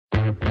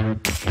Hey,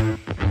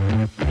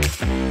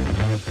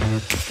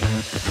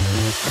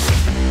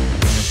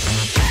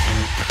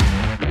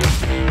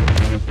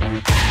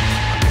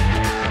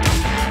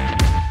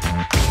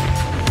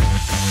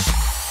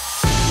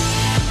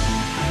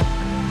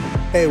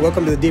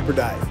 welcome to the Deeper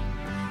Dive.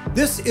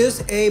 This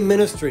is a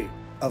ministry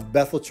of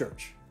Bethel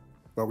Church,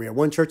 where we have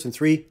one church in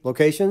 3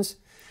 locations.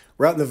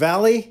 We're out in the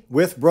valley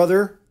with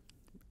Brother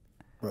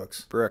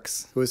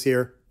Brooks, who is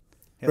here.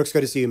 Yep. Brooks,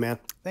 good to see you, man.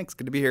 Thanks,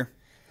 good to be here.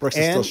 Brooks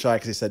is still shy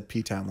because he said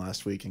P-Town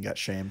last week and got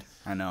shamed.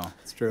 I know.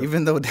 It's true.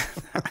 Even though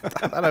I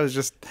thought I was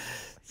just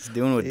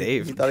doing with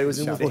Dave. He thought he was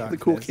in with the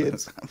cool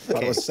kids.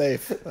 Thought it was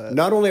safe.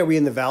 Not only are we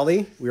in the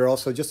valley, we are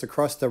also just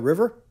across the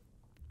river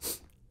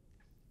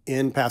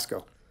in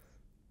Pasco.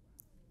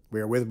 We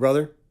are with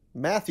Brother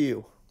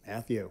Matthew,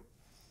 how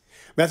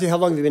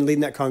long have you been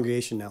leading that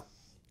congregation now?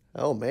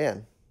 Oh,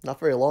 man.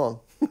 Not very long.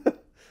 A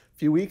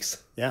few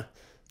weeks. Yeah.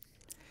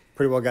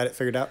 Pretty well got it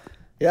figured out?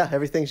 Yeah,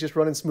 everything's just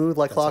running smooth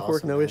like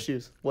clockwork, awesome, no man.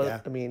 issues. Yeah.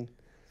 I mean...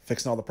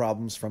 Fixing all the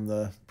problems from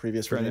the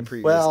previous regime.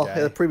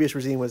 The previous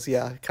regime was,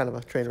 kind of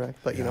a train wreck.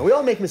 But, you know, we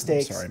all make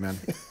mistakes. Sorry, man.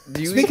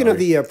 Speaking of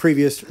the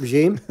previous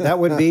regime, that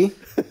would be...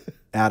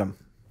 Adam.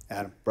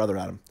 Brother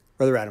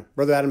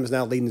Adam is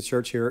now leading the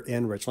church here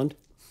in Richland.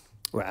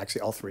 Well,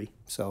 actually, all 3.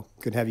 So,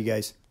 good to have you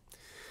guys.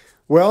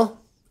 Well,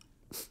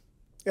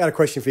 I got a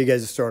question for you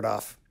guys to start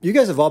off. You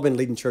guys have all been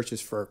leading churches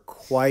for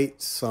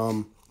quite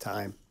some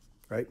time,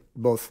 right?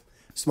 Both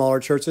smaller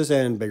churches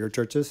and bigger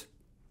churches.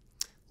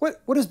 What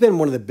has been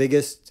one of the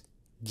biggest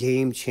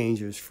game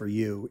changers for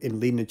you in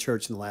leading a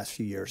church in the last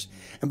few years?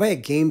 And by a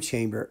game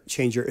changer,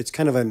 it's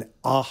kind of an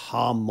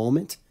aha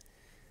moment.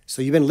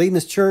 So you've been leading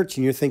this church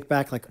and you think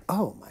back like,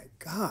 oh my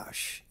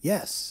gosh,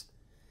 yes.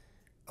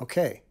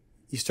 Okay.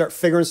 You start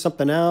figuring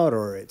something out,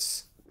 or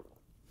it's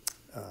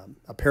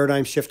a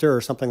paradigm shifter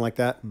or something like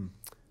that.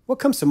 What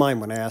comes to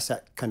mind when I ask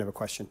that kind of a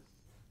question?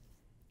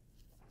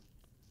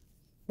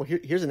 Well,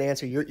 here's an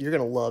answer you're going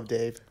to love,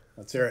 Dave.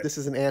 Let's hear it. This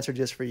is an answer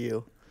just for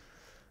you.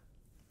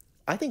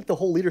 I think the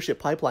whole leadership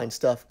pipeline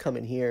stuff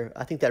coming here,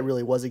 I think that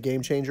really was a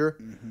game changer.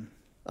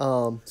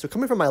 Mm-hmm. So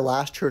coming from my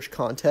last church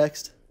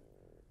context,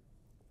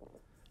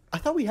 I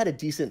thought we had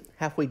a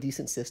halfway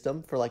decent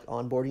system for like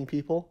onboarding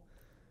people.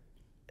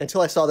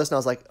 Until I saw this and I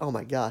was like, oh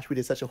my gosh, we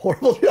did such a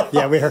horrible job.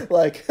 Yeah, we are.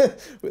 Like,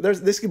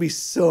 this could be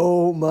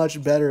so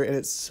much better, and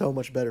it's so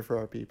much better for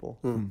our people.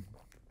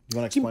 You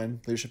want to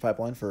explain leadership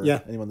pipeline for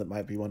anyone that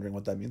might be wondering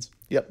what that means?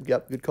 Yep,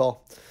 good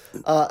call.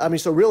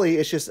 So really,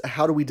 it's just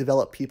how do we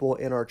develop people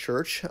in our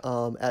church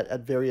at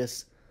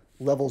various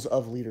levels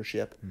of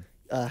leadership.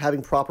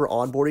 Having proper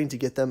onboarding to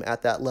get them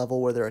at that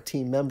level where they're a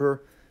team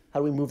member. How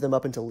do we move them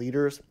up into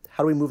leaders?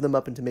 How do we move them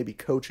up into maybe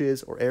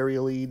coaches or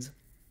area leads?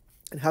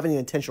 And having an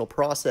intentional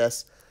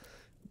process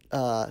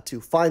to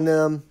find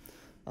them,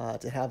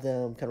 to have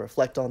them kind of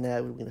reflect on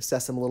that. We can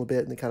assess them a little bit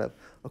and then kind of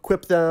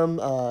equip them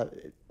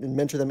and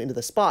mentor them into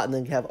the spot, and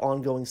then have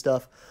ongoing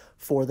stuff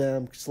for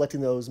them, selecting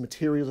those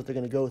materials that they're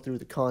going to go through,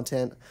 the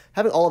content,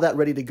 having all of that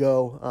ready to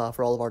go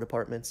for all of our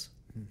departments.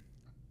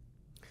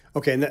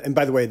 Okay, and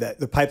by the way, that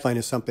the pipeline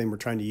is something we're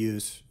trying to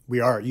use. We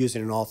are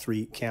using it in all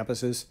 3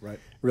 campuses. Right.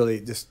 Really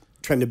just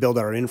trying to build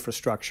our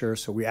infrastructure,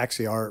 so we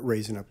actually are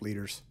raising up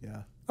leaders.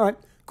 Yeah. All right,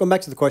 going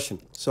back to the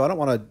question. So I don't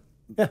want to...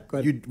 Yeah, go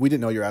ahead. We didn't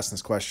know you were asking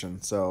this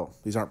question, so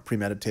these aren't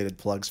premeditated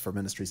plugs for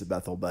ministries at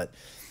Bethel, but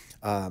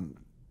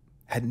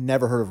had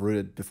never heard of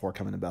Rooted before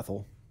coming to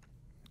Bethel,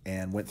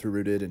 and went through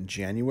Rooted in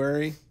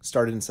January,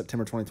 started in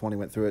September 2020,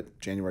 went through it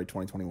January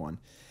 2021.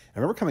 I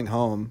remember coming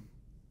home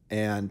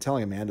and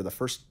telling Amanda the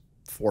first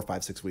 4,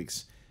 5, 6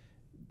 weeks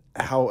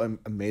how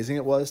amazing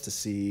it was to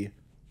see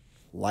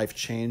life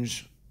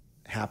change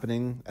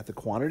happening at the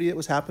quantity it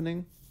was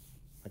happening,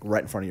 like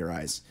right in front of your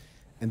eyes.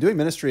 And doing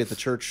ministry at the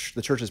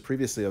churches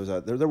previously,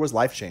 there was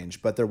life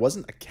change, but there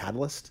wasn't a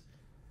catalyst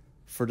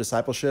for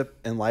discipleship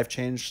and life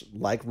change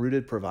like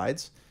Rooted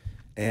provides.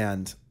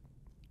 And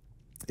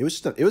it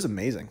was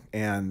amazing.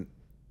 And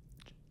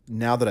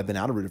now that I've been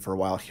out of Rooted for a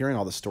while, hearing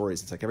all the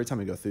stories, it's like every time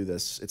we go through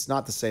this, it's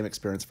not the same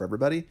experience for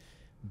everybody,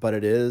 but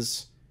it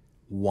is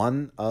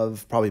one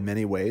of probably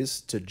many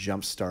ways to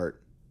jumpstart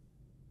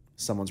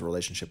someone's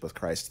relationship with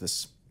Christ,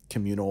 this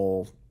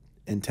communal,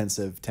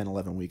 intensive 10,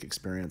 11 week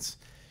experience.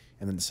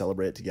 And then to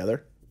celebrate it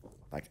together.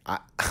 Like,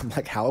 I'm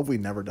like, how have we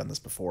never done this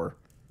before?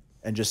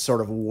 And just sort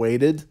of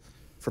waited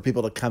for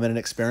people to come in and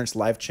experience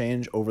life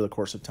change over the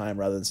course of time,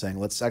 rather than saying,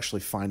 let's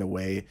actually find a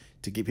way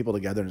to get people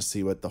together and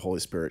see what the Holy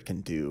Spirit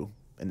can do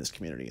in this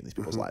community, in these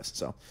people's lives.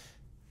 So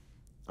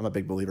I'm a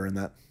big believer in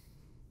that.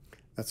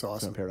 That's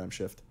awesome. Paradigm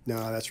shift.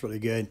 No, that's really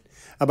good.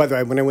 By the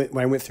way, when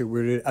I went through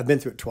Rooted, I've been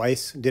through it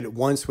twice. Did it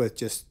once with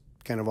just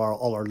kind of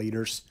all our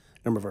leaders.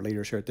 Number of our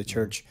leaders here at the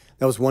church.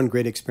 That was one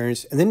great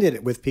experience. And then did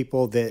it with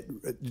people that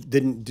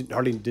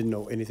hardly didn't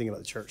know anything about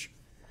the church.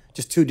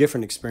 Just 2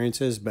 different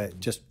experiences, but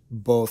just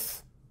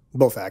both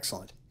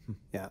excellent.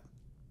 Yeah.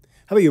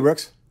 How about you,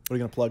 Brooks? What are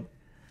you going to plug?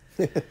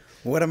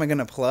 What am I going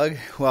to plug?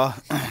 Well,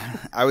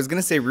 I was going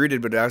to say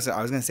Rooted, but I was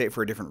going to say it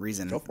for a different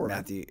reason. Go for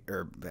Matthew,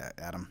 or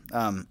Adam.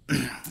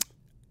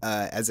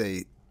 As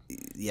a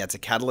it's a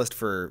catalyst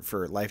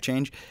for life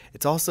change.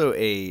 It's also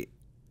I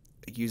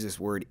use this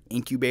word,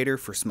 incubator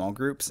for small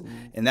groups,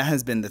 and that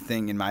has been the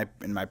thing in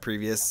my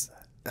previous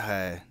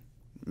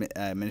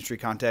ministry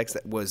context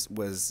that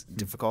was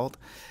difficult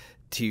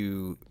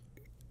to.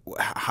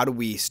 How do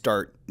we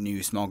start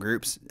new small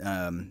groups?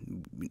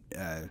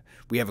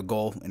 We have a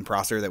goal in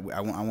Prosser that I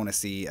want to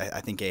see.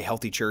 I think a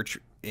healthy church,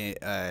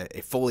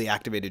 a fully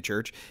activated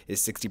church, is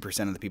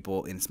 60% of the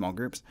people in small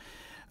groups.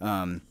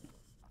 And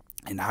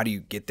how do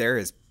you get there?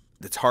 It's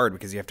hard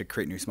because you have to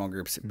create new small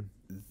groups.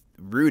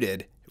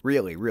 Rooted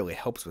really, really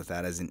helps with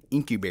that as an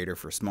incubator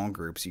for small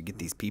groups. You get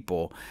these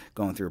people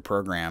going through a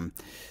program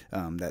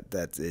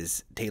that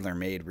is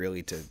tailor-made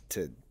really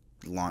to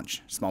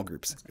launch small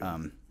groups.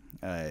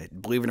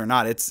 Believe it or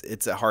not,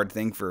 it's a hard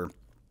thing for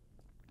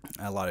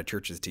a lot of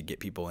churches to get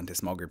people into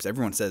small groups.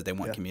 Everyone says they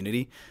want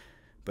community,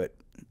 but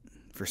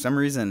for some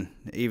reason,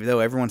 even though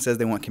everyone says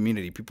they want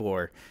community, people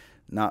are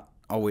not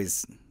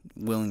always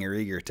willing or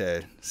eager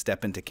to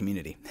step into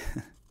community.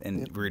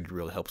 And Rooted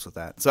really helps with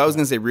that. So I was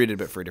going to say Rooted,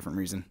 but for a different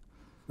reason.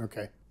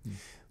 Okay.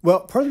 Well,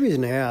 part of the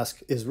reason I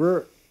ask is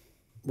we're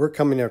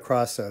coming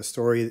across a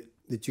story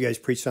that you guys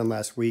preached on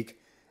last week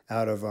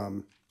out of,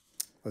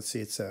 let's see,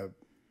 it's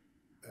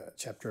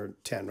chapter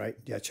 10, right?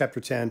 Yeah, chapter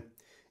 10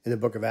 in the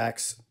book of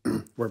Acts,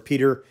 where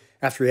Peter,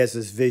 after he has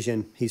this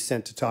vision, he's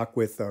sent to talk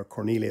with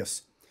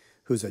Cornelius,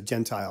 who's a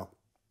Gentile.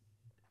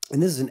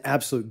 And this is an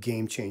absolute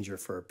game changer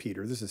for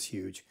Peter. This is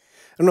huge.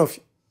 I don't know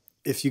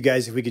if you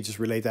guys, if we could just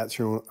relate that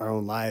through our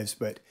own lives,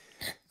 but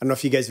I don't know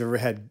if you guys have ever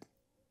had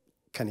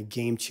kind of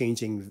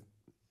game-changing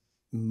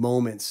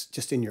moments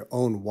just in your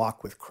own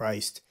walk with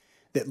Christ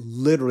that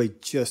literally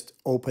just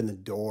open the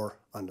door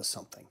onto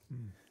something.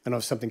 I don't know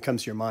if something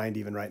comes to your mind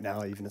even right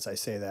now, even as I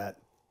say that.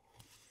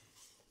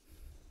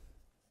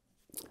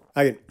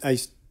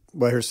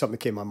 Here's something that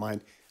came to my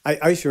mind.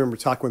 I used to remember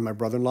talking with my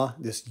brother-in-law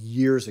this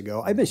years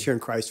ago. I've been sharing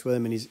Christ with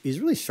him, and he's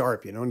really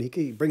sharp, and he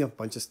could bring up a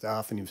bunch of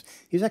stuff, and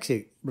he was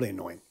actually really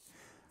annoying.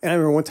 And I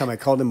remember one time I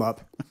called him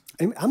up,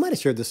 and I might have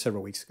shared this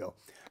several weeks ago.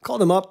 I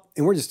called him up,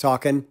 and we're just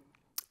talking,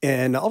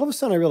 and all of a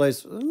sudden I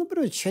realized a little bit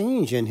of a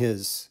change in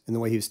the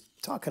way he was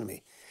talking to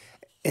me.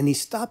 And he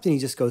stopped, and he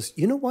just goes,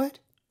 "You know what?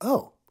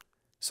 Oh,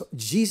 so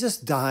Jesus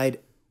died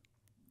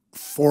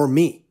for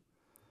me,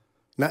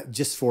 not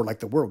just for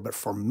like the world, but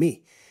for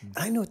me." And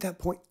I knew at that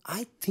point,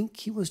 I think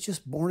he was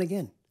just born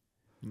again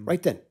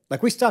right then.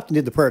 Like we stopped and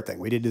did the prayer thing.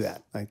 We did do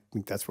that. I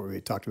think that's where we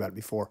had talked about it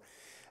before.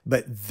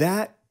 But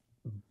that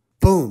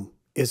boom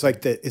is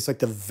like it's like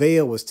the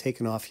veil was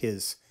taken off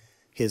his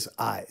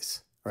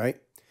eyes,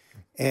 right?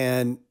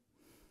 And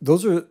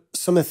those are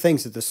some of the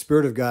things that the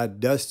Spirit of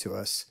God does to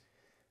us.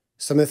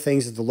 Some of the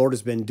things that the Lord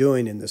has been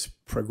doing in this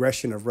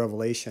progression of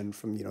revelation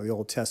from the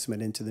Old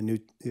Testament into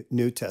the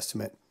New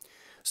Testament.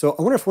 So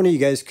I wonder if one of you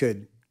guys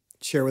could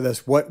share with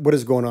us what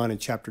is going on in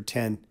chapter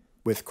 10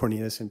 with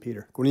Cornelius and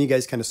Peter. One of you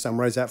guys kind of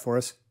summarize that for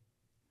us?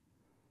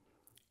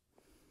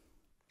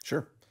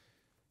 Sure.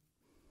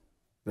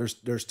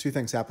 There's two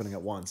things happening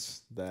at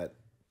once. That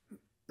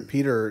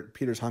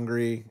Peter's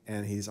hungry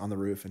and he's on the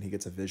roof and he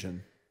gets a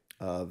vision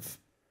of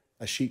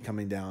a sheet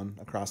coming down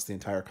across the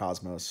entire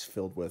cosmos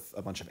filled with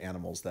a bunch of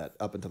animals that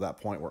up until that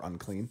point were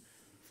unclean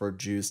for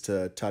Jews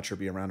to touch or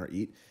be around or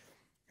eat.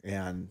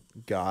 And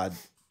God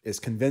is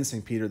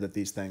convincing Peter that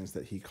these things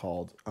that he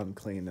called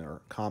unclean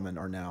or common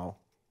are now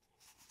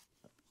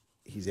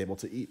he's able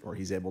to eat or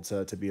he's able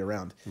to be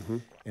around. Mm-hmm.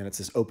 And it's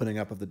this opening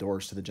up of the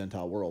doors to the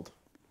Gentile world.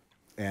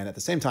 And at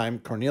the same time,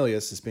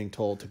 Cornelius is being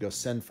told to go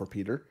send for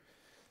Peter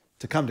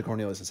to come to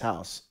Cornelius'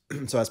 house.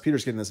 So as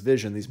Peter's getting this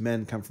vision, these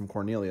men come from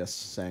Cornelius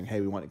saying, "Hey,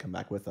 we want you to come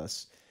back with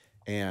us."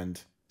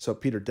 And so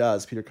Peter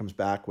does. Peter comes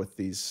back with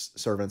these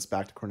servants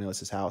back to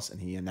Cornelius' house, and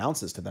he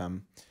announces to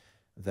them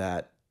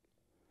that,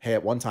 "Hey,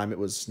 at one time it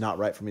was not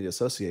right for me to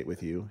associate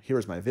with you. Here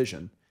is my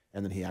vision."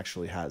 And then he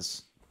actually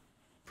has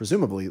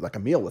presumably like a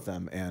meal with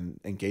them and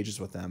engages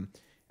with them.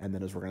 And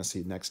then as we're going to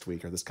see next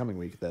week or this coming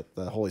week, that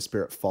the Holy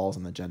Spirit falls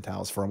on the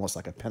Gentiles for almost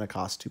like a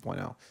Pentecost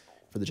 2.0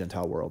 for the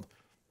Gentile world.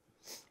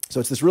 So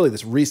it's this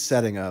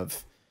resetting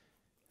of,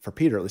 for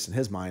Peter, at least in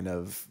his mind,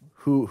 of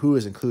who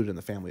is included in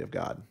the family of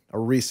God. A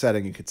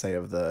resetting, you could say,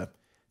 of the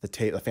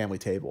family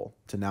table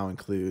to now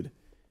include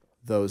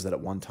those that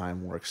at one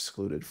time were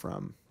excluded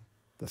from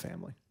the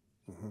family.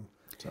 Mm-hmm.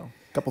 So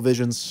a couple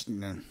visions.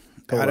 Yeah.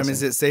 Adam,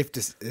 is it safe to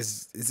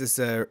is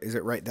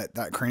it right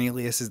that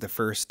Cornelius is the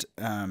first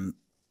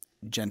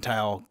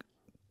Gentile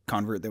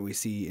convert that we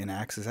see in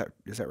Acts? Is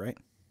that right?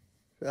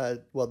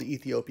 Well, the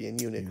Ethiopian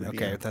eunuch would be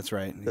that's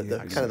right.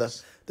 Kind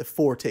of the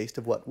foretaste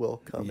of what will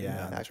come in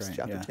Acts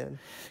chapter 10.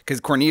 Because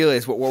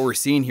Cornelius, what we're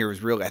seeing here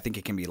is really, I think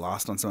it can be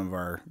lost on some of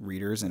our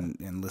readers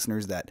and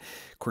listeners, that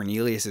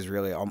Cornelius is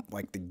really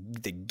like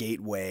the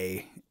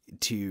gateway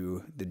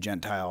to the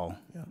Gentile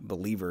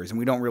believers. And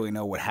we don't really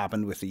know what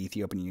happened with the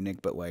Ethiopian eunuch,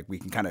 but like we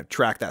can kind of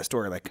track that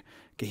story. Like,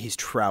 okay, he's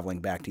traveling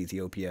back to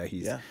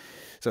Ethiopia.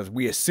 So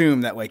we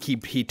assume that like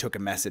he took a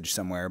message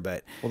somewhere,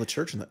 but the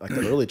church, the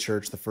early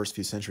church, the first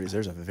few centuries,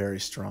 there's a very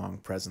strong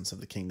presence of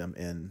the kingdom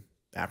in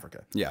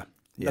Africa. Yeah.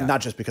 Yeah.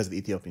 Not just because the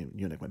Ethiopian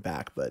eunuch went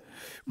back, but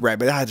Right,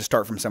 but I had to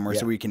start from somewhere,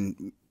 so Yeah. we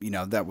can,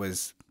 that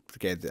was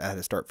okay. I had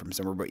to start from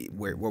somewhere, but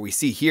what we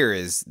see here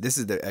is this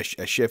is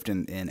a shift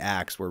in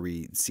Acts where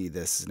we see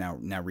this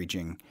now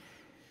reaching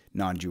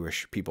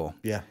non-Jewish people.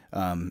 Yeah.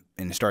 And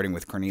starting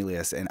with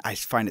Cornelius, and I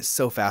find it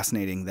so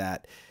fascinating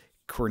that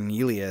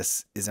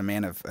Cornelius is a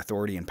man of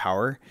authority and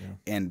power,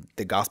 and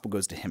the gospel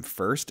goes to him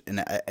first. And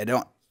I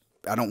don't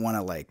want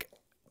to like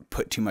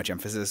put too much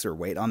emphasis or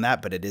weight on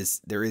that, but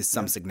there is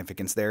some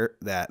significance there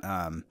that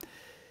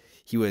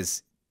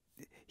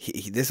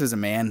this was a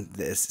man.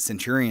 The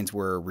centurions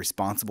were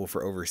responsible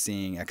for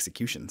overseeing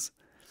executions,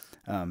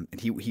 and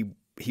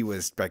he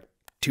was like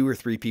 2 or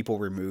 3 people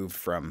removed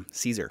from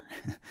Caesar.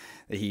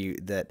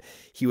 that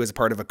he was a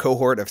part of a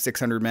cohort of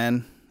 600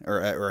 men,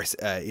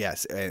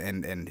 yes,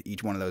 and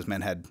each one of those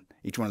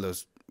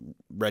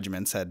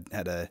regiments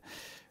had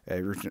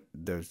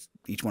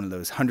each one of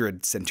those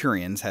 100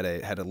 centurions had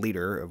a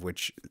leader, of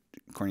which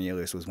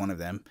Cornelius was one of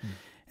them,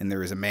 and there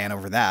was a man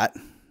over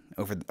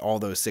all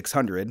those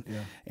 600,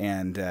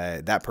 and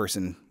that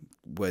person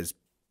was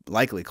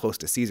likely close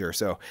to Caesar.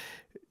 So,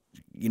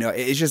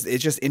 it's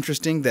just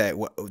interesting that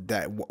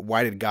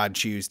why did God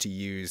choose to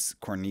use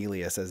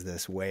Cornelius as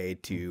this way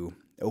to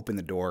open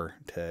the door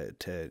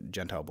to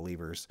Gentile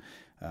believers?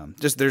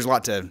 There's a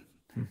lot to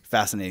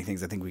fascinating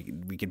things. I think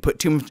we could put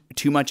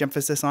too much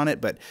emphasis on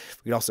it, but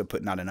we could also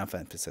put not enough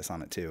emphasis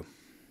on it too.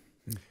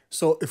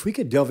 So if we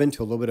could delve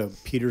into a little bit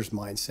of Peter's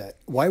mindset,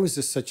 why was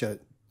this such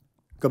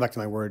go back to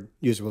my word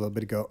used a little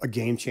bit ago, a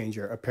game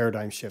changer, a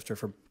paradigm shifter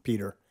for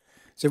Peter?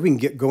 So if we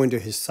can go into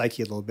his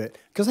psyche a little bit,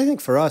 because I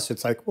think for us,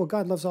 it's like, well,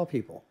 God loves all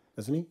people,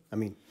 doesn't he? I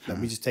mean,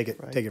 we just take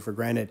it for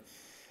granted.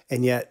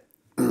 And yet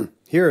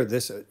here,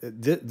 this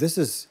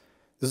is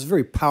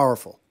very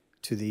powerful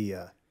to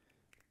the,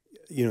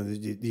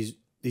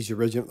 these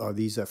original, or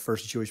these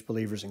first Jewish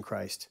believers in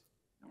Christ.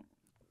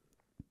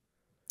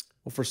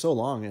 well, for so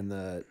long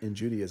in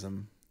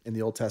Judaism, in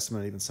the Old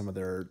Testament, even some of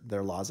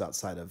their laws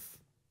outside of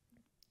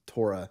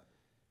Torah,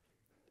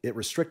 it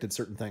restricted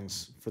certain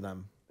things for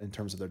them in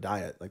terms of their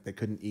diet. Like they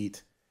couldn't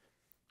eat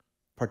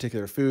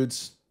particular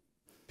foods,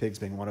 pigs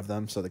being one of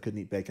them, so they couldn't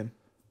eat bacon.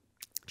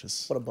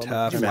 Just What a bummer.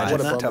 Tough What a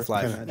life. bummer. Tough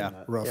life. Imagine Yeah.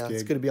 that. Rough Yeah, it's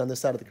gig. good to be on this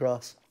side of the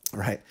cross.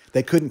 Right.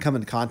 They couldn't come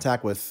into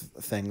contact with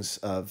things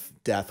of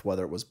death,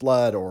 whether it was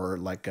blood or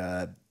like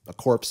a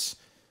corpse.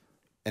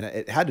 And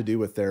it had to do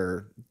with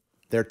their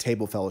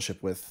table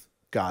fellowship with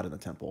God in the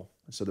temple.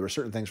 So there were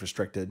certain things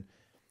restricted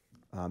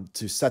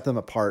to set them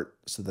apart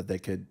so that they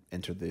could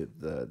enter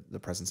the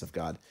presence of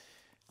God.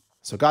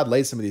 So God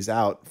laid some of these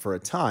out for a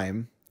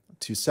time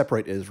to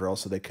separate Israel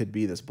so they could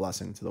be this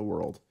blessing to the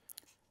world.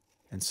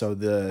 And so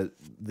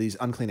these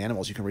unclean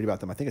animals, you can read about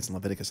them. I think it's in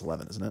Leviticus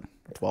 11, isn't it?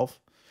 Or 12?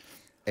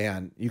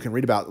 And you can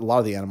read about a lot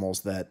of the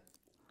animals that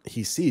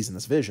he sees in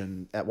this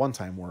vision at one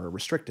time were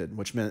restricted,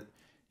 which meant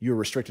you were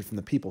restricted from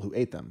the people who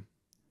ate them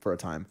for a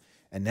time.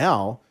 And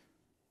now,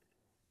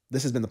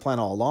 this has been the plan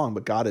all along,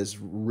 but God is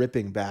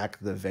ripping back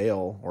the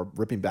veil or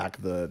ripping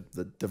back the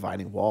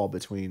dividing wall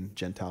between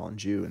Gentile and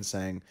Jew and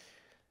saying,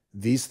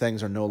 these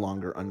things are no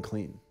longer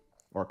unclean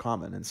or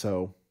common. And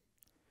so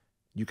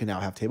you can now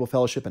have table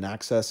fellowship and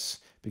access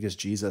because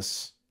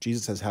Jesus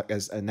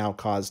has now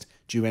caused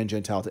Jew and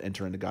Gentile to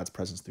enter into God's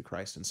presence through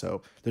Christ. And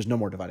so there's no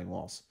more dividing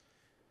walls.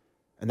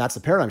 And that's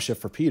the paradigm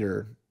shift for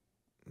Peter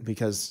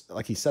because,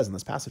 like he says in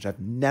this passage, I've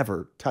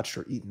never touched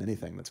or eaten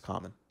anything that's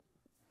common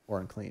or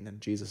unclean.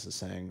 And Jesus is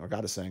saying, or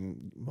God is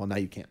saying, well, now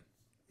you can.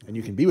 And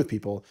you can be with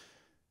people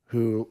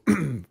who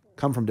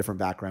come from different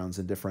backgrounds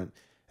and different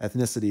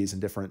ethnicities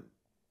and different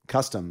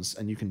customs,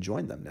 and you can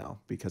join them now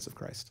because of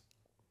Christ.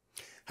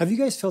 Have you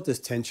guys felt this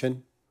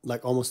tension,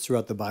 like almost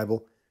throughout the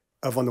Bible,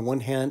 of on the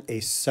one hand, a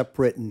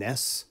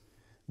separateness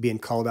being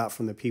called out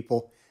from the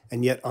people,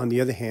 and yet on the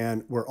other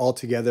hand, we're all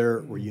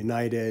together, we're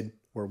united,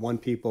 we're one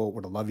people,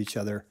 we're to love each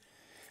other.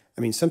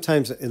 I mean,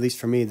 sometimes, at least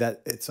for me,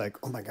 that it's like,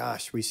 oh my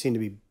gosh, we seem to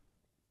be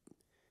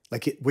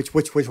like, which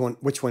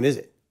one is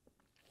it?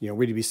 Are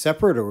we to be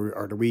separate, or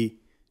are we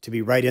to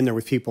be right in there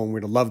with people, and we're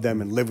to love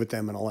them and live with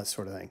them and all that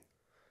sort of thing?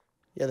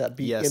 Yeah, that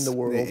be Yes. in the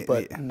world,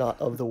 but not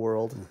of the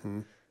world.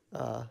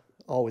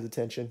 Always a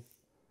tension.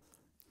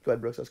 Go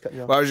ahead, Brooks. I was cutting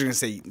you off. Well, I was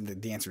just gonna say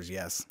the answer is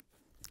yes,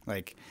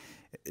 like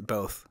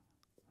both.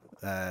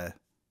 The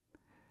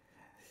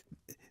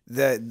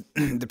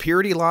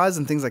purity laws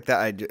and things like that.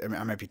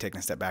 I might be taking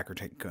a step back or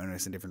going in a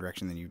different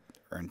direction than you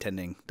are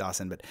intending,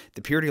 Dawson. But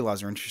the purity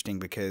laws are interesting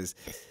because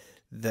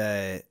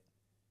it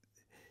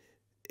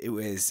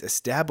was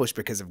established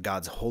because of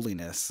God's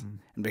holiness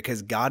and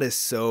because God is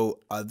so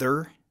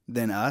other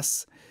than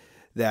us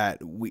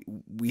that we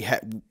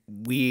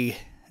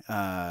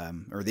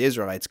or the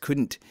Israelites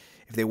couldn't,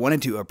 if they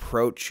wanted to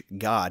approach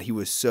God, he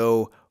was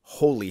so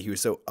holy, he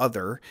was so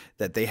other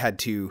that they had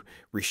to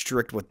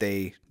restrict what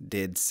they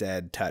did,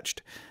 said,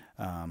 touched,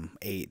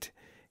 ate.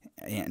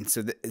 And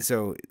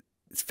so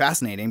it's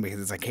fascinating because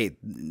it's like, hey,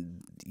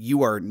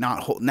 you are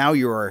not now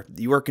you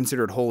are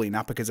considered holy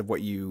not because of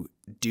what you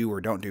do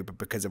or don't do, but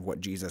because of what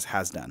Jesus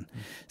has done.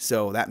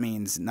 So that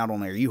means not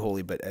only are you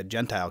holy, but a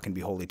Gentile can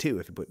be holy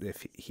too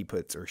if he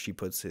puts or she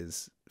puts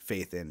his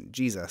faith in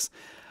Jesus.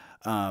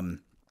 So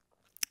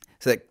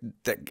that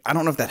I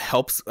don't know if that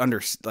helps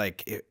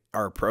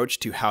our approach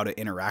to how to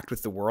interact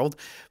with the world,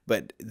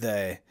 but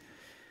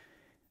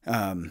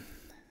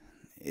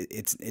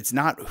it's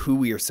not who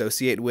we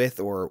associate with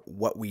or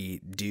what we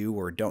do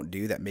or don't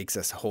do that makes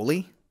us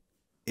holy.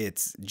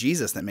 It's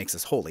Jesus that makes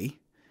us holy,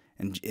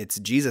 and it's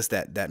Jesus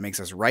that makes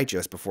us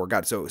righteous before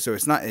God. So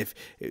it's not if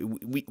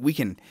we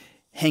can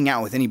hang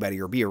out with anybody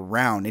or be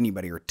around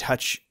anybody or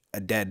touch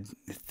a dead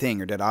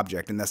thing or dead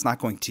object, and that's not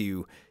going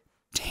to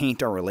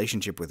taint our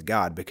relationship with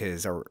God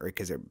because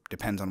it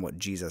depends on what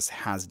Jesus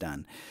has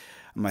done.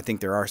 I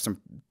think there are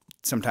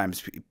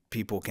sometimes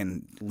people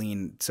can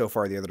lean so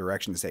far the other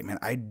direction to say, man,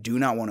 I do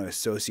not want to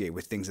associate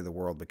with things of the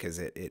world because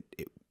if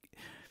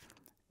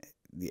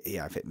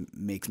it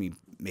makes me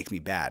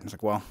bad. It's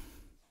like, well,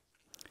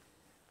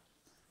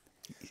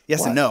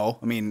 yes and no.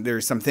 I mean,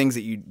 there's some things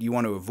that you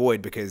want to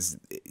avoid because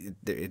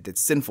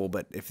it's sinful,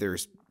 but if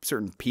there's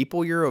certain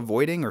people you're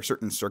avoiding or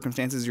certain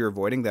circumstances you're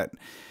avoiding that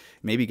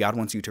maybe God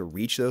wants you to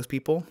reach those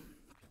people.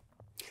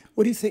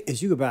 What do you think,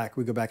 as we go back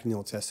in the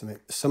Old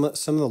Testament, some of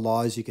the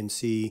laws you can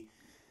see,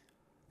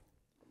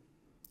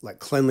 like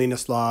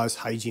cleanliness laws,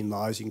 hygiene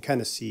laws, you can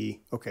kind of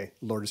see, okay,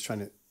 the Lord is trying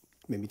to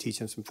maybe teach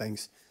him some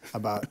things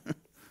about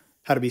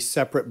how to be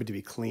separate, but to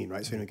be clean,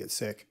 right? So you don't get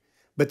sick.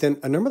 But then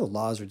a number of the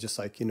laws are just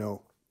like,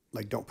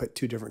 like don't put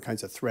two different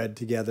kinds of thread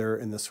together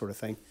and this sort of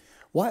thing.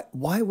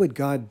 Why would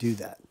God do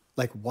that?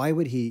 Like,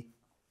 what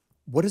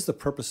is the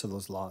purpose of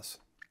those laws?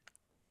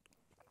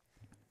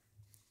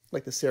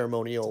 Like the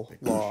ceremonial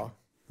law,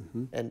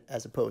 and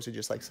as opposed to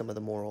just like some of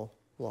the moral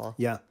law.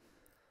 Yeah.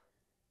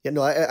 Yeah,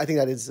 no, I think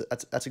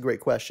that's a great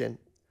question.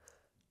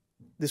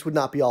 This would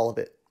not be all of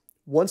it.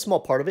 One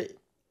small part of it,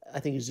 I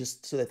think, is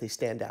just so that they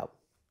stand out.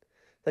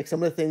 Like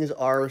some of the things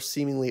are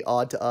seemingly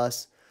odd to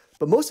us,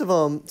 but most of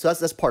them. So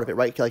that's part of it,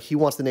 right? Like he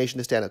wants the nation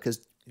to stand out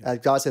because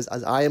God says,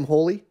 "As I am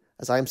holy,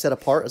 as I am set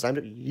apart,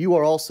 you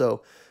are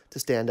also to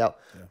stand out."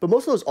 Yeah. But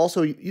most of those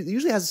also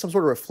usually has some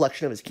sort of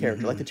reflection of his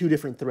character, like the two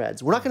different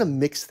threads. We're not going to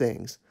mix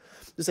things.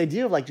 This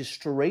idea of like just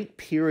straight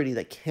purity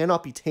that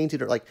cannot be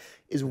tainted or like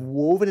is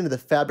woven into the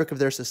fabric of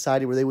their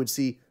society, where they would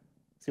see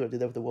what I did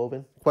there with the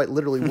woven, quite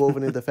literally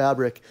woven into the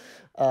fabric,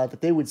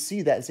 that they would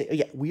see that and say, oh,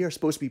 yeah, we are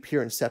supposed to be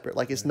pure and separate.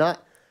 Like it's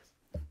not,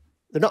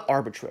 they're not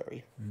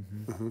arbitrary.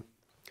 Mm-hmm. Mm-hmm.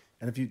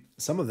 And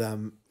some of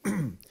them,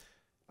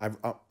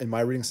 in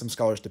my reading, some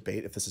scholars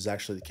debate if this is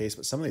actually the case,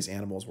 but some of these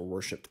animals were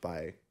worshipped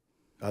by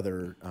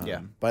other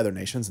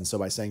nations. And so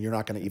by saying you're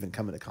not going to even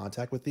come into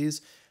contact with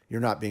these,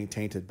 you're not being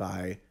tainted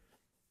by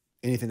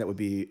anything that would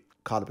be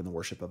caught up in the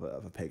worship of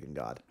a pagan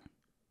god,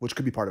 which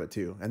could be part of it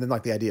too. And then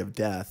like the idea of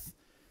death,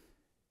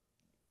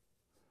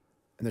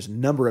 and there's a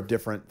number of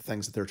different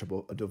things that they're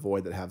to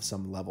avoid that have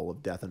some level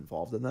of death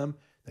involved in them,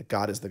 that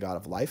God is the God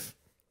of life.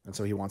 And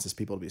so he wants his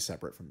people to be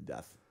separate from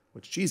death,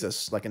 which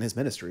Jesus, like in his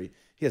ministry,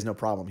 he has no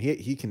problem.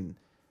 He can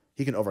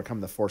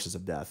overcome the forces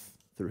of death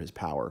through his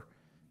power.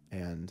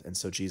 And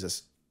so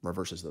Jesus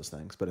reverses those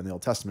things. But in the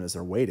Old Testament, as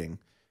they're waiting,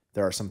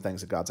 there are some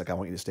things that God's like, I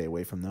want you to stay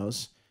away from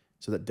those,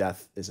 so that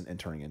death isn't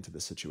entering into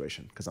this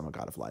situation, because I'm a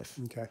God of life.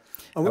 Okay.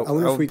 I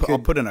wonder if we could... I'll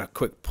put in a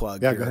quick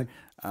plug here. Go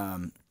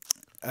ahead.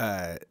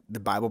 The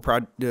Bible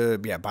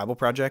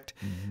Project.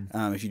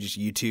 Mm-hmm. If you just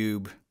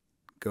YouTube,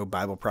 go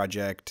Bible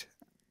Project,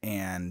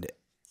 and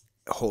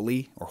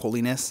Holy or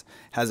Holiness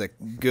has a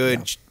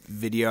good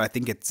video. I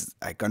think it's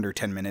like under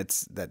 10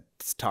 minutes that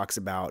talks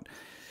about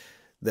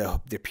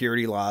the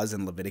purity laws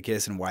in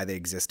Leviticus and why they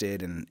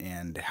existed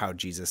and how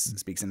Jesus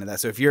speaks into that.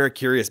 So if you're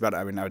curious about it,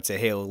 I would say,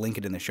 hey, I'll link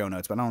it in the show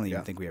notes, but I don't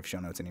even think we have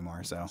show notes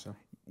anymore. So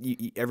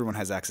everyone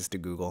has access to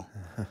Google.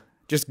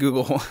 Just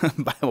Google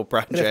Bible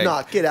Project. And if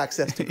not, get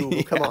access to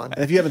Google. Come on.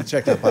 And if you haven't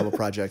checked out Bible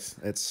Project,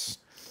 it's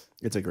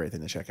a great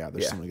thing to check out.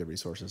 There's so many good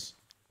resources.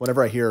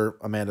 Whenever I hear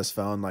Amanda's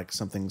phone, like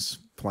something's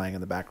playing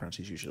in the background,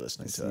 she's usually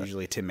listening to it.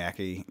 Usually Tim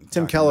Mackey.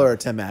 Tim Keller or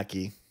Tim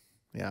Mackey.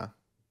 Yeah.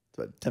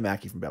 But Tim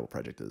Mackey from Bible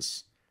Project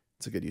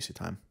it's a good use of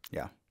time.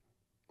 Yeah.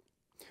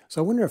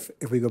 So I wonder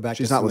if we go back.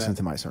 She's not listening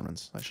to my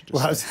sermons. I should just.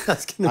 Well,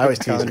 I always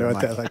tease her.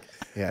 about that. Like,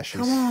 yeah,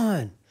 she's. Come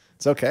on,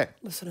 it's okay.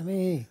 listen to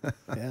me.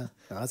 Yeah, no,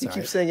 that's You all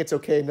keep right. saying it's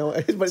okay. No,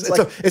 but it's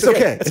okay. It's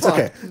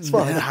okay. It's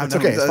fine. It's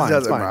okay. It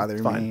doesn't fine. bother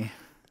It's me.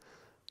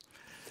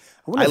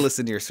 fine. I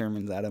listen to your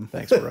sermons, Adam.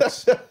 Thanks,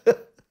 Brooks.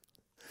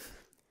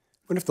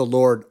 What if the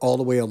Lord all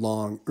the way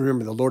along,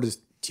 remember the Lord is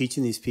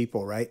teaching these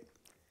people, right?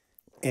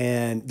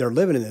 And they're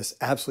living in this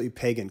absolutely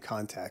pagan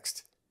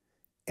context.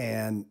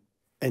 And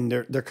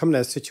they're coming to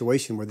a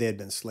situation where they had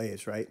been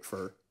slaves, right?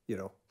 For,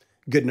 a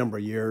good number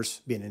of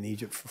years, being in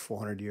Egypt for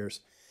 400 years.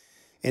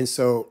 And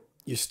so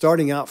you're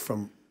starting out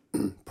from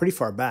pretty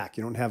far back.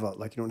 You don't have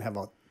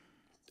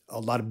a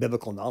lot of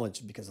biblical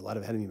knowledge because a lot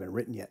of it hadn't even been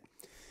written yet.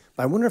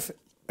 But I wonder if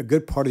a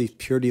good part of these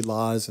purity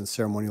laws and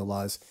ceremonial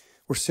laws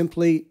were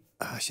simply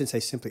I shouldn't say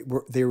simply,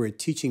 they were a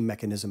teaching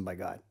mechanism by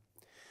God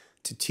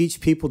to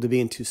teach people to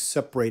begin to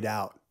separate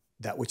out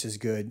that which is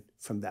good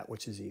from that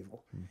which is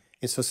evil.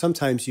 And so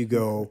sometimes you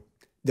go,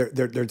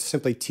 they're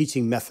simply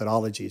teaching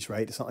methodologies,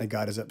 right? It's not like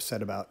God is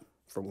upset about,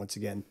 for once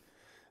again,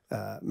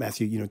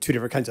 Matthew, two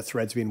different kinds of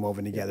threads being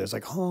woven together. It's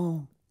like,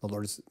 oh, the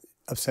Lord is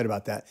upset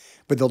about that.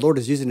 But the Lord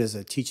is using it as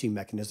a teaching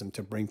mechanism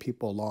to bring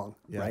people along,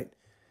 right?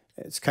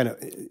 It's kind of,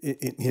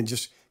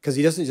 just because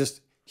he doesn't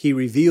just, he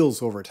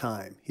reveals over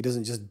time. He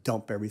doesn't just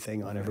dump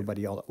everything on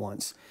everybody all at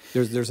once.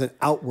 There's an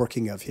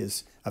outworking of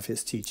his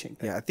teaching.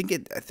 Yeah,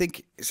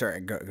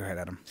 sorry, go ahead,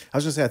 Adam. I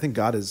was going to say, I think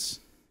God is,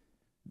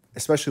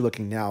 especially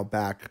looking now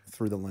back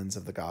through the lens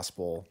of the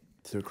gospel,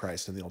 through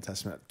Christ in the Old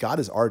Testament, God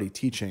is already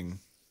teaching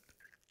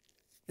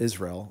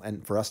Israel,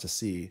 and for us to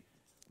see,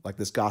 like,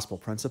 this gospel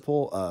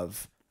principle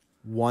of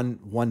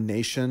one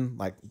nation,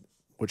 like,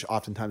 which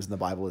oftentimes in the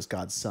Bible is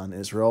God's son,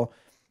 Israel,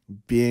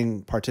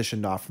 being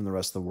partitioned off from the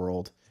rest of the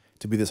world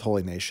to be this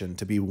holy nation,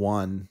 to be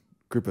one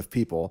group of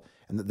people.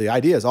 And the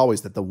idea is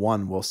always that the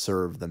one will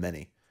serve the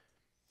many,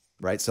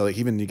 right? So like,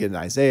 even you get in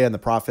Isaiah and the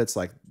prophets,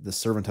 like the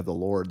servant of the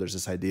Lord, there's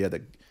this idea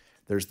that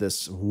there's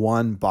this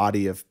one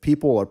body of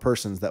people or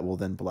persons that will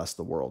then bless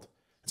the world.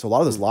 So a lot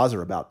of those laws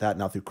are about that.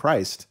 Now through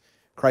Christ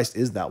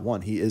is that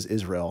one. He is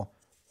Israel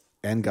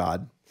and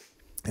God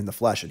in the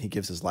flesh, and he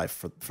gives his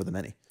life for the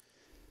many.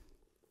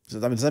 So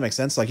does that make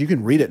sense? Like, you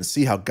can read it and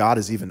see how God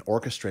has even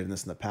orchestrated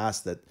this in the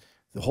past, that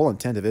the whole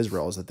intent of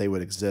Israel is that they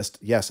would exist,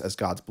 yes, as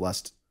God's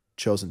blessed,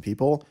 chosen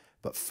people,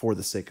 but for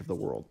the sake of the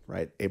world,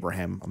 right?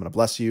 Abraham, I'm going to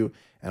bless you,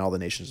 and all the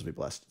nations will be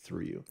blessed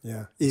through you.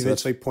 Yeah,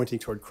 eventually pointing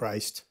toward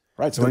Christ.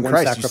 Right, so the in one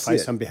Christ,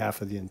 sacrifice on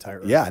behalf of the entire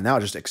earth. Yeah, now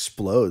it just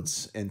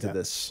explodes into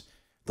this,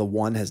 the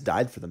one has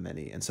died for the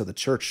many. And so the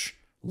church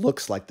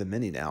looks like the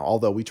many now,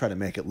 although we try to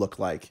make it look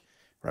like,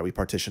 right, we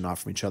partition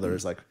off from each other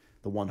as like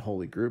the one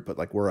holy group, but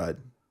like we're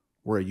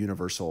a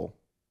universal,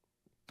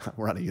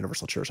 we're not a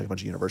universal church, like a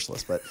bunch of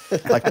universalists, but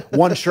like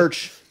one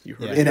church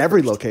in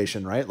every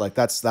location, right? Like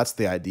that's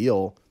the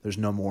ideal. There's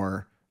no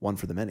more one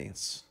for the many.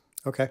 It's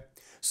okay.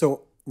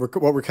 So what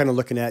we're kind of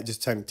looking at,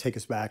 just trying to take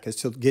us back, is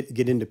to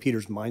get into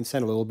Peter's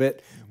mindset a little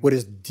bit. What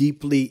is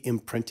deeply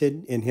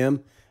imprinted in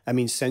him? I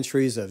mean,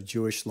 centuries of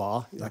Jewish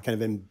law, kind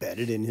of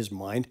embedded in his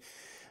mind.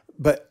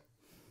 But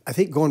I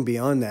think going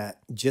beyond that,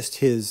 just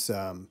his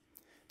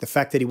the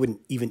fact that he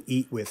wouldn't even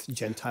eat with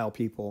Gentile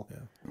people,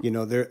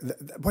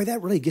 boy, that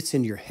really gets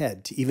into your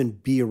head to even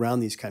be around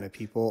these kind of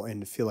people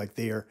and to feel like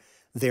they're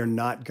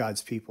not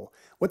God's people.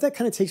 What that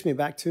kind of takes me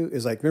back to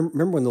is like,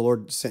 remember when the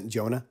Lord sent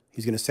Jonah?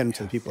 He's going to send him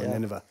to the people in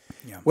Nineveh.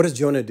 Yeah. What does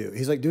Jonah do?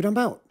 He's like, dude, I'm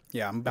out.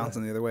 Yeah, I'm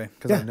bouncing the other way.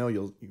 Because I know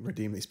you'll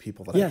redeem these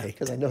people that I hate.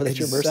 Because I know that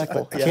you're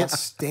merciful. I can't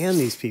stand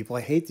these people.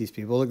 I hate these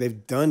people. Look,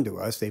 they've done to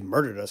us. They've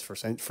murdered us for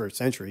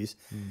centuries.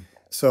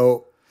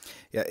 So,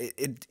 yeah,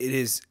 it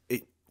is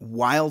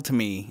wild to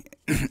me,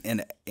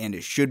 and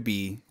it should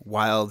be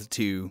wild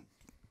to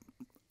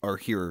our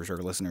hearers or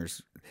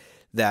listeners,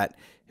 that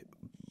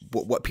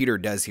what Peter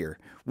does here.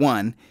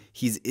 One,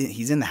 he's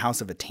in the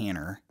house of a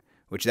tanner,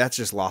 which that's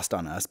just lost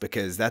on us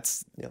because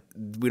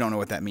we don't know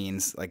what that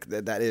means. Like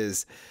that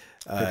is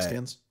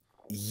stands.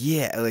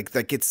 Yeah,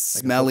 like it's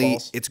smelly,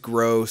 it's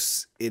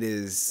gross. It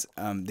is.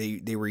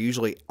 They were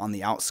usually on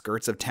the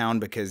outskirts of town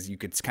because you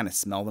could kind of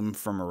smell them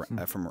from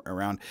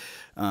around.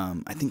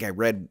 I think I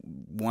read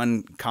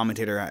one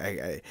commentator.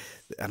 I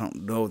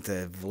don't know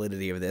the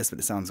validity of this, but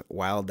it sounds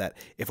wild that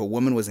if a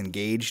woman was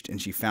engaged and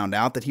she found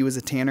out that he was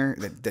a tanner,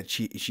 that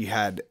she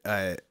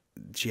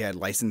had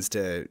license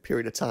to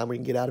period of time we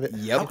can get out of it.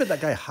 How could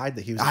that guy hide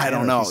that he was? I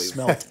don't know. He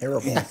smelled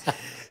terrible.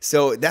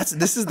 So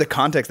this is the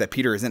context that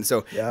Peter is in.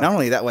 So not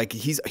only that, like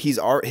his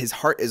heart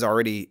is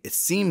already. It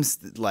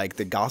seems like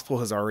the gospel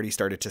has already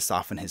started to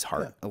soften his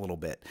heart a little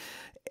bit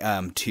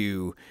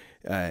to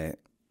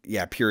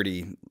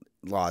purity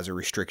laws or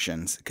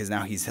restrictions, because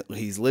now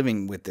he's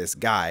living with this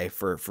guy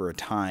for a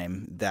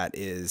time that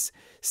is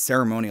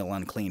ceremonial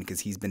unclean because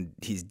he's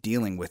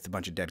dealing with a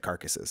bunch of dead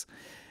carcasses.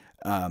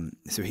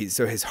 So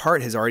his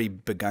heart has already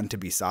begun to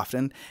be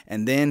softened,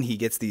 and then he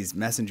gets these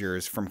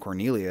messengers from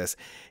Cornelius,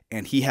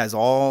 and he has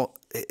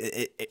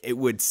it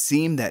would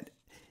seem that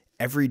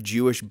every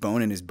Jewish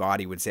bone in his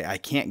body would say, I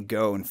can't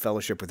go and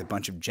fellowship with a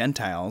bunch of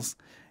Gentiles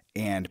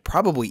and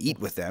probably eat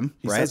with them.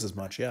 He says as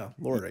much. Yeah.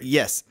 Lord.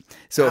 Yes.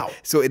 So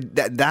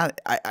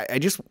I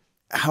just,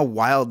 how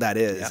wild that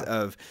is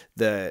of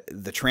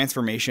the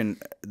transformation,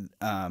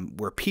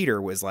 where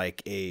Peter was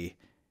like a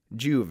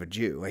Jew of a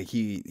Jew. Like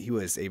he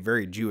was a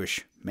very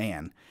Jewish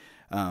man,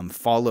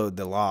 followed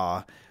the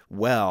law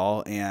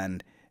well,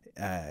 and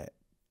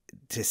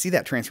to see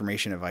that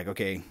transformation of like,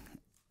 okay,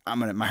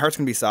 my heart's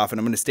gonna be soft, and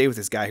I'm gonna stay with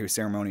this guy who's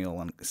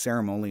ceremonially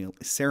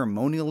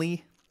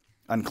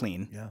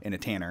unclean in a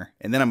tanner,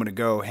 and then I'm gonna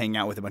go hang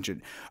out with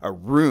a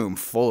room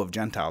full of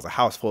Gentiles, a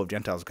house full of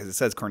Gentiles, because it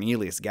says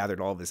Cornelius gathered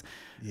all of his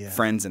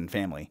friends and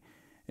family,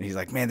 and he's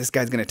like, man, this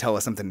guy's gonna tell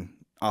us something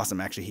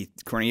awesome. Actually,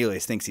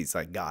 Cornelius thinks he's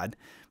like God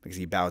because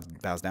he bows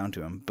down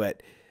to him.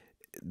 But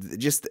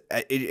just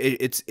I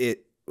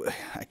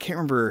can't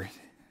remember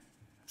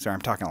sorry,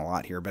 I'm talking a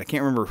lot here, but I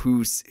can't remember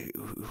who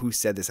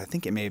said this. I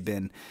think it may have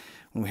been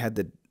when we had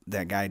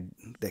that guy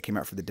that came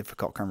out for the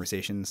difficult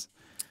conversations.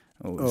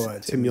 Tim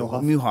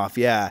Muehlhoff. Muehlhoff,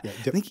 yeah. I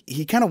think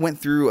he kind of went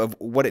through of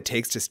what it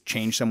takes to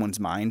change someone's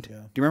mind. Yeah.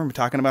 Do you remember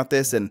talking about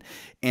this? And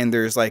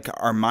there's like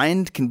our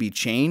mind can be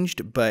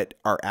changed, but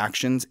our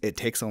actions, it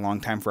takes a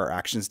long time for our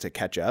actions to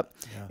catch up.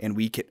 Yeah. And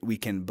we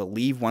can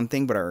believe one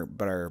thing, but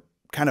our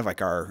kind of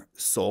like our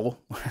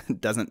soul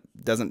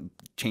doesn't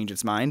change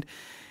its mind.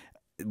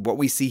 What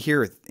we see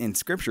here in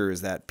Scripture is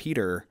that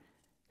Peter,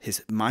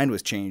 his mind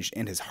was changed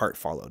and his heart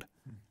followed.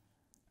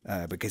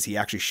 Because he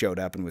actually showed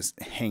up and was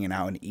hanging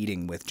out and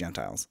eating with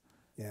Gentiles.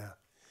 Yeah,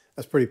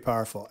 that's pretty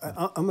powerful.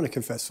 I'm going to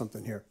confess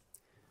something here.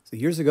 So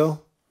years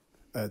ago,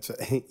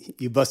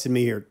 you busted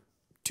me here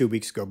 2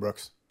 weeks ago,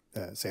 Brooks,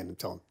 saying I'm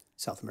telling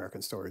South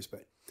American stories,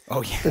 but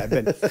oh yeah, I've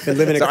been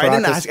living in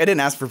Caracas. I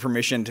didn't ask for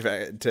permission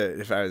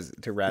if I was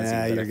to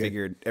razz you, but I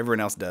figured everyone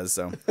else does.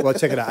 So well,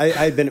 check it out.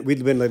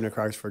 We'd been living in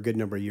Caracas for a good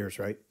number of years,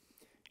 right?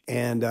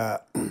 And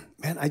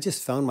man, I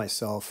just found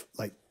myself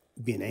like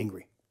being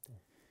angry.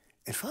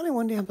 And finally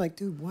one day I'm like,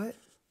 dude, what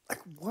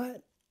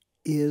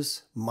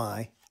is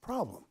my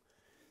problem?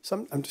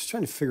 So I'm just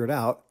trying to figure it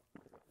out.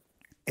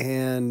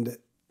 And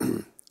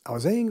I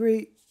was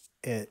angry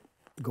at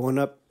going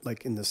up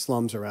like in the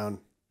slums around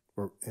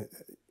or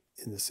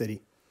in the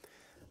city.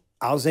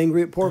 I was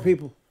angry at poor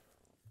people.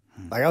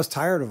 Like I was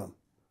tired of them.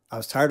 I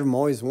was tired of them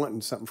always wanting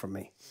something from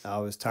me. I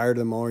was tired of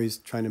them always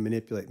trying to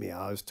manipulate me.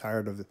 I was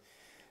tired of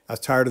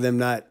them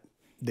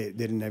they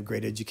didn't have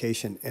great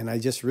education. And I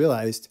just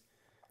realized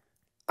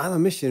I'm a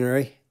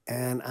missionary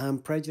and I'm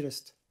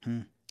prejudiced.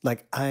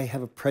 Like I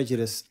have a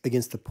prejudice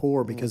against the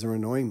poor because they're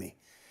annoying me.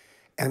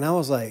 And I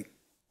was like,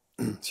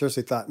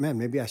 seriously thought, man,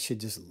 maybe I should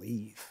just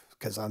leave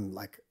because I'm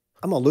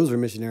a loser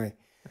missionary.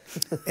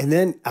 And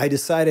then I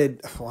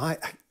decided,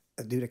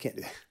 dude, I can't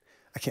do that.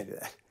 I can't do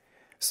that.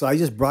 So I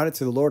just brought it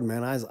to the Lord,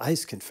 man. I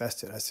just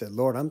confessed it. I said,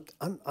 Lord,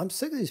 I'm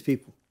sick of these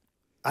people.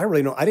 I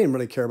didn't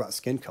really care about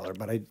skin color,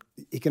 but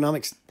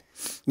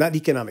not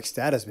economic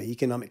status, but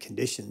economic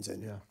conditions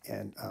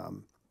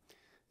and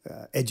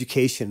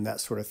education,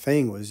 that sort of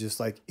thing was just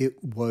like,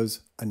 it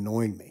was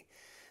annoying me.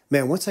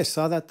 Man, once I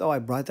saw that though, I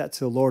brought that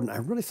to the Lord and I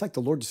really felt like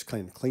the Lord just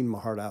kind of cleaned my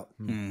heart out.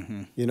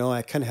 Mm-hmm. You know,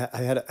 I think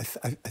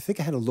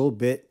I had a little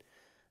bit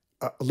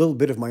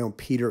of my own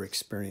Peter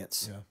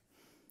experience. Yeah.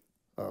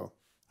 Oh,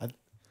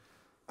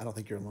 I don't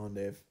think you're alone,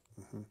 Dave.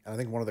 Mm-hmm. And I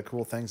think one of the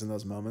cool things in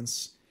those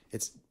moments,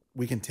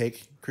 we can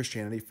take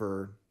Christianity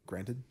for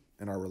granted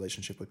and our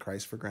relationship with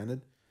Christ for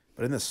granted.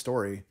 But in this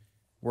story,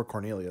 we're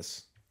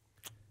Cornelius.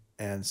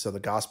 And so the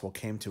gospel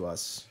came to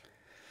us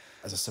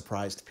as a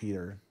surprise to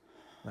Peter.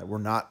 Like, we're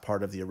not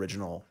part of the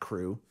original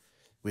crew.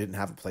 We didn't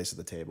have a place at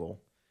the table.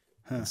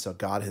 And so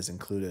God has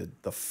included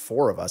the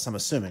four of us, I'm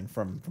assuming,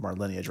 from our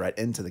lineage, right,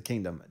 into the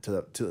kingdom,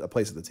 to a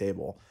place at the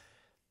table.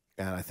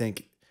 And I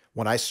think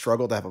when I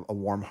struggle to have a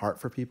warm heart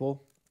for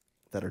people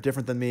that are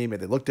different than me,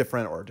 maybe they look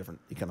different or different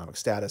economic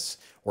status,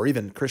 or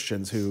even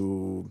Christians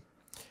who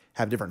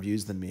have different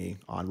views than me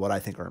on what I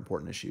think are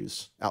important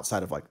issues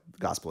outside of like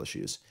gospel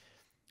issues,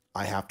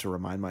 I have to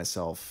remind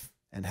myself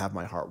and have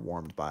my heart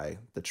warmed by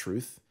the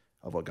truth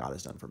of what God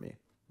has done for me.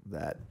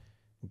 That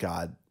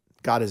God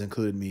has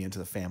included me into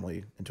the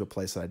family, into a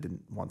place that I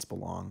didn't once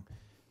belong,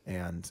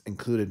 and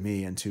included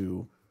me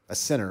into a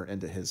sinner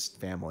into his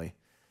family.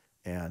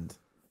 And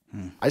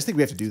I just think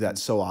we have to do that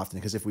so often,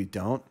 because if we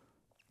don't,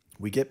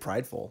 we get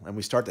prideful and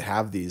we start to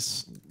have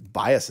these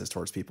biases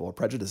towards people or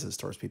prejudices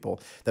towards people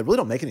that really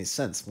don't make any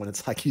sense. When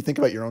it's like, you think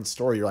about your own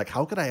story, you're like,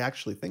 how could I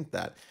actually think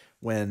that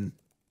when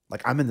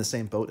like I'm in the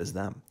same boat as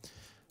them?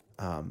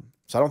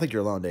 So I don't think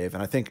you're alone, Dave.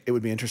 And I think it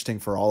would be interesting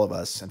for all of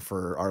us and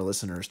for our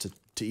listeners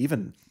to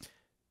even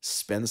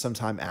spend some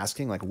time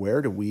asking, like,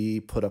 where do we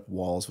put up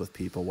walls with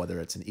people, whether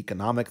it's an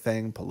economic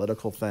thing,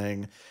 political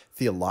thing,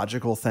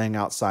 theological thing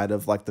outside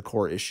of like the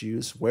core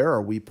issues? Where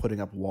are we putting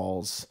up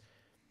walls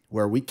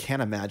where we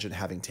can't imagine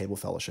having table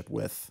fellowship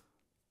with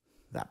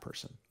that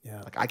person?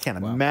 Yeah. Like I can't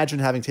imagine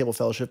having table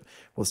fellowship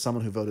with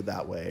someone who voted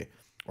that way,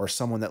 or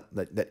someone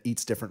that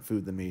eats different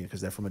food than me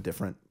because they're from a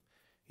different,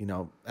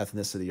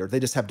 ethnicity, or they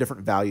just have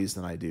different values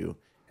than I do.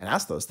 And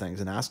ask those things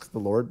and ask the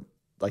Lord,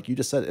 like you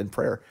just said in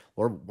prayer,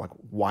 Lord, like,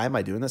 why am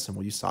I doing this? And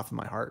will you soften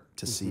my heart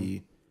to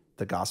see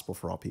the gospel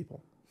for all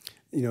people?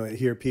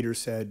 Here Peter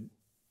said,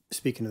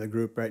 speaking to the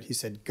group, right? He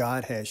said,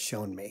 God has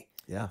shown me.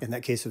 Yeah. In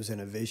that case, it was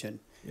in a vision.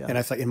 Yeah. And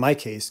I thought, in my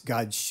case,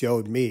 God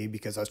showed me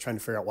because I was trying to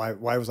figure out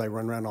why was I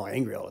running around all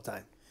angry all the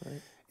time?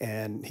 Right.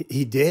 And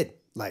he did.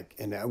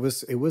 And it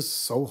was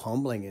so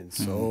humbling and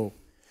so,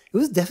 it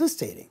was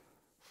devastating.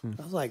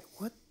 I was like,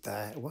 what?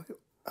 I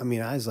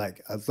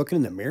was looking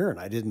in the mirror and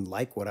I didn't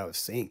like what I was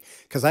seeing,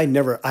 because I had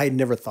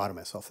never thought of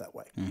myself that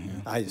way.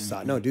 I just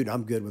thought, no, dude,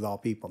 I'm good with all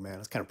people, man. I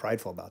was kind of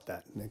prideful about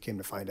that. And then came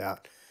to find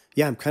out,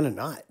 yeah, I'm kind of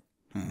not.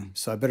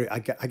 So I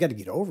got to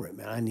get over it,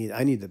 man. I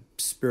need the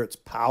Spirit's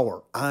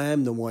power.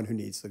 I'm the one who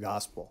needs the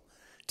gospel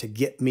to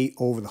get me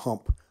over the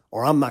hump,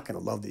 or I'm not going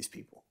to love these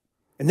people.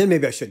 And then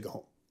maybe I should go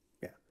home.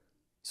 Yeah.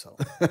 So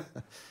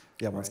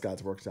yeah, once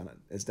God's work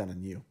is done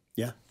in you.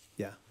 Yeah.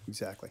 Yeah.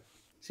 Exactly.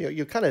 So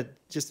you kind of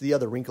just the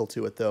other wrinkle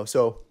to it, though.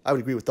 So I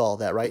would agree with all of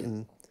that, right?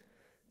 And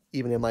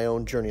even in my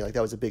own journey, like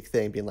that was a big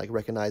thing, being like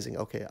recognizing,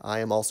 okay, I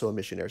am also a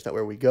missionary. It's not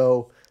where we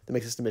go that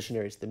makes us a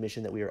missionary. It's the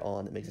mission that we are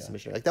on that makes us a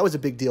missionary. Like that was a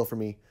big deal for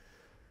me.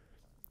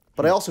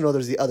 But I also know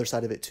there's the other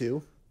side of it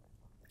too,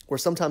 where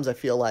sometimes I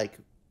feel like,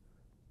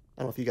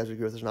 I don't know if you guys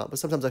agree with this or not, but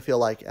sometimes I feel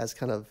like as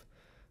kind of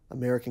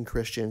American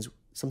Christians,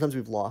 sometimes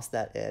we've lost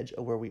that edge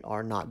of where we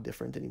are not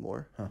different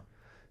anymore.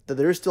 That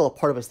there is still a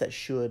part of us that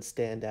should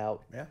stand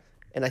out. Yeah.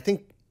 And I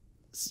think,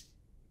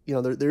 you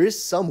know, there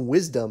is some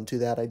wisdom to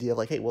that idea of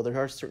like, hey, well, there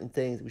are certain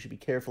things that we should be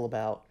careful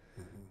about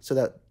so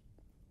that,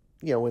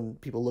 you know, when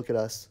people look at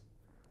us,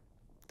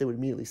 they would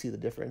immediately see the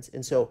difference.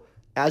 And so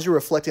as you're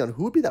reflecting on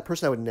who would be that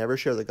person I would never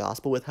share the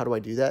gospel with, how do I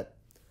do that?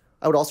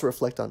 I would also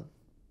reflect on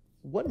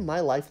what in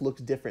my life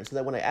looks different so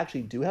that when I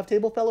actually do have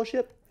table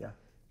fellowship,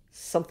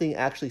 something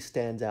actually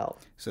stands out.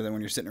 So then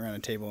when you're sitting around a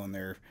table and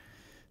they're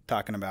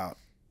talking about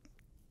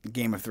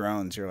Game of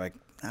Thrones, you're like,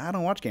 I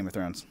don't watch Game of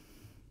Thrones.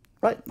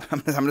 Right. I'm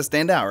going to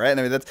stand out, right?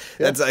 I mean,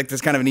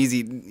 that's kind of an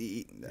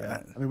easy.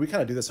 I mean, we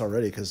kind of do this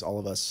already because all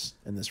of us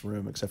in this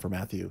room, except for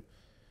Matthew,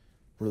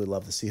 really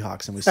love the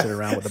Seahawks, and we sit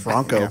around with the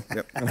Bronco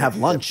and have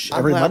lunch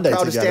every Monday I'm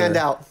proud together. to stand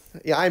out.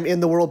 Yeah, I'm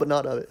in the world, but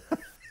not of it.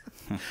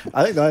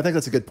 I think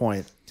that's a good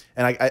point.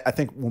 And I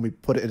think when we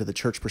put it into the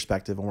church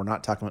perspective, and we're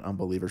not talking about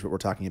unbelievers, but we're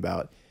talking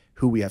about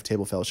who we have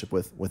table fellowship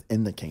with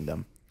within the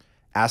kingdom,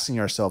 asking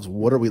ourselves,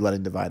 what are we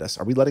letting divide us?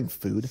 Are we letting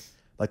food?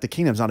 Like the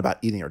kingdom's not about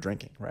eating or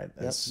drinking, right?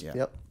 As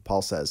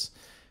Paul says.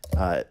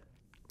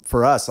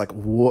 For us, like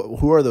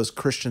who are those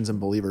Christians and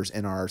believers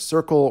in our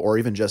circle or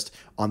even just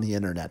on the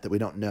internet that we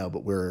don't know,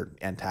 but we're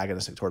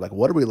antagonistic toward? Like,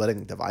 what are we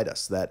letting divide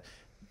us that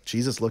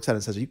Jesus looks at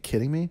and says, are you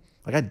kidding me?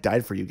 Like, I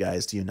died for you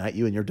guys to unite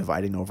you, and you're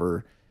dividing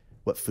over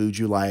what food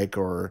you like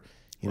or,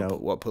 you know,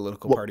 what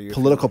political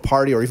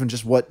party or even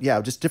just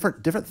just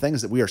different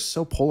things that we are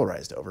so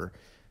polarized over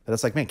that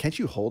it's like, man, can't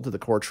you hold to the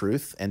core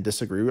truth and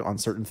disagree on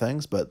certain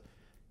things, but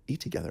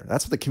eat together?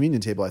 That's what the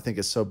communion table I think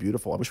is so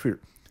beautiful. I wish we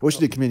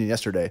did communion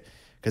yesterday,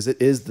 because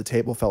it is the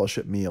table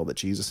fellowship meal that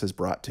Jesus has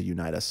brought to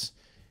unite us.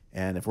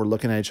 And if we're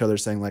looking at each other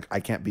saying like, I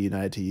can't be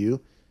united to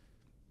you,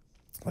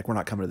 like we're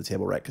not coming to the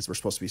table, right? Because we're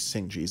supposed to be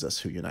seeing Jesus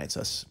who unites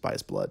us by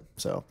his blood.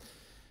 So,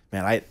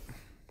 man,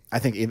 I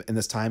think in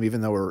this time,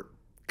 even though we're a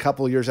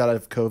couple of years out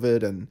of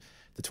COVID and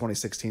the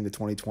 2016 to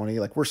 2020,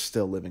 like we're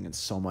still living in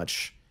so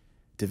much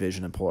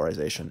division and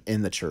polarization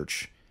in the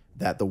church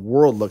that the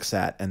world looks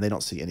at and they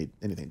don't see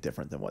anything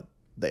different than what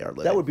they are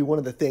living. That would be one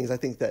of the things I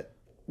think that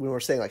when we're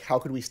saying like, how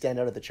could we stand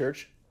out at the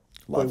church?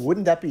 Like,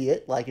 wouldn't that be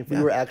it? Like if we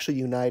were actually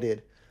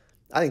united,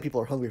 I think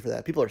people are hungry for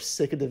that. People are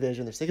sick of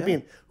division. They're sick of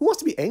being, who wants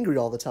to be angry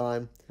all the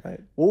time? Right.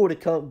 What would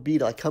it be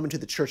to like come into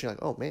the church and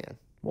like, oh man.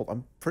 Well,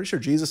 I'm pretty sure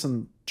Jesus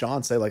and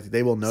John say like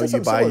they will know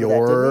you by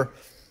your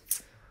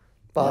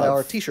by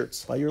our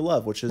t-shirts, by your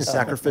love, which is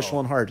sacrificial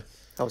and hard.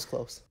 That was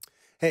close.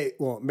 Hey,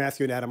 well,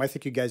 Matthew and Adam, I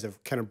think you guys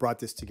have kind of brought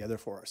this together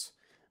for us.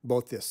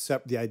 Both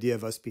the idea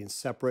of us being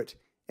separate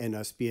and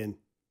us being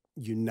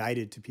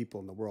united to people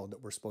in the world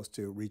that we're supposed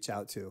to reach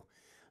out to.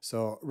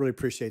 So really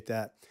appreciate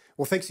that.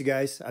 Well, thanks, you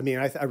guys. I mean,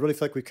 I really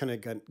feel like we've kind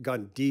of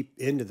gotten deep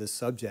into this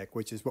subject,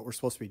 which is what we're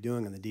supposed to be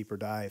doing on the deeper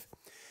dive.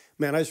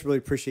 Man, I just really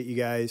appreciate you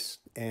guys.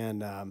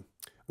 And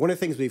one of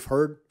the things we've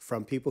heard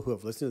from people who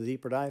have listened to the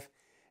deeper dive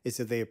is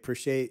that they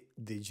appreciate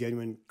the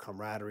genuine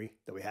camaraderie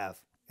that we have.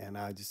 And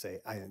I just say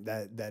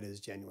that is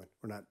genuine.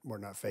 We're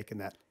not faking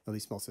that. At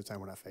least most of the time,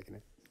 we're not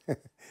faking it.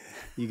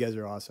 You guys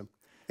are awesome.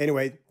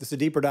 Anyway, this is a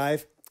deeper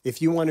dive.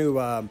 If you want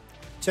to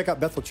check out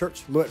Bethel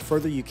Church a little bit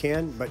further, you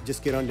can, but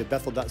just get onto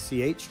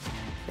bethel.ch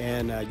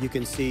and you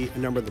can see a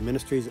number of the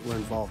ministries that we're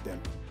involved in.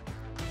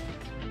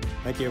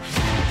 Thank you.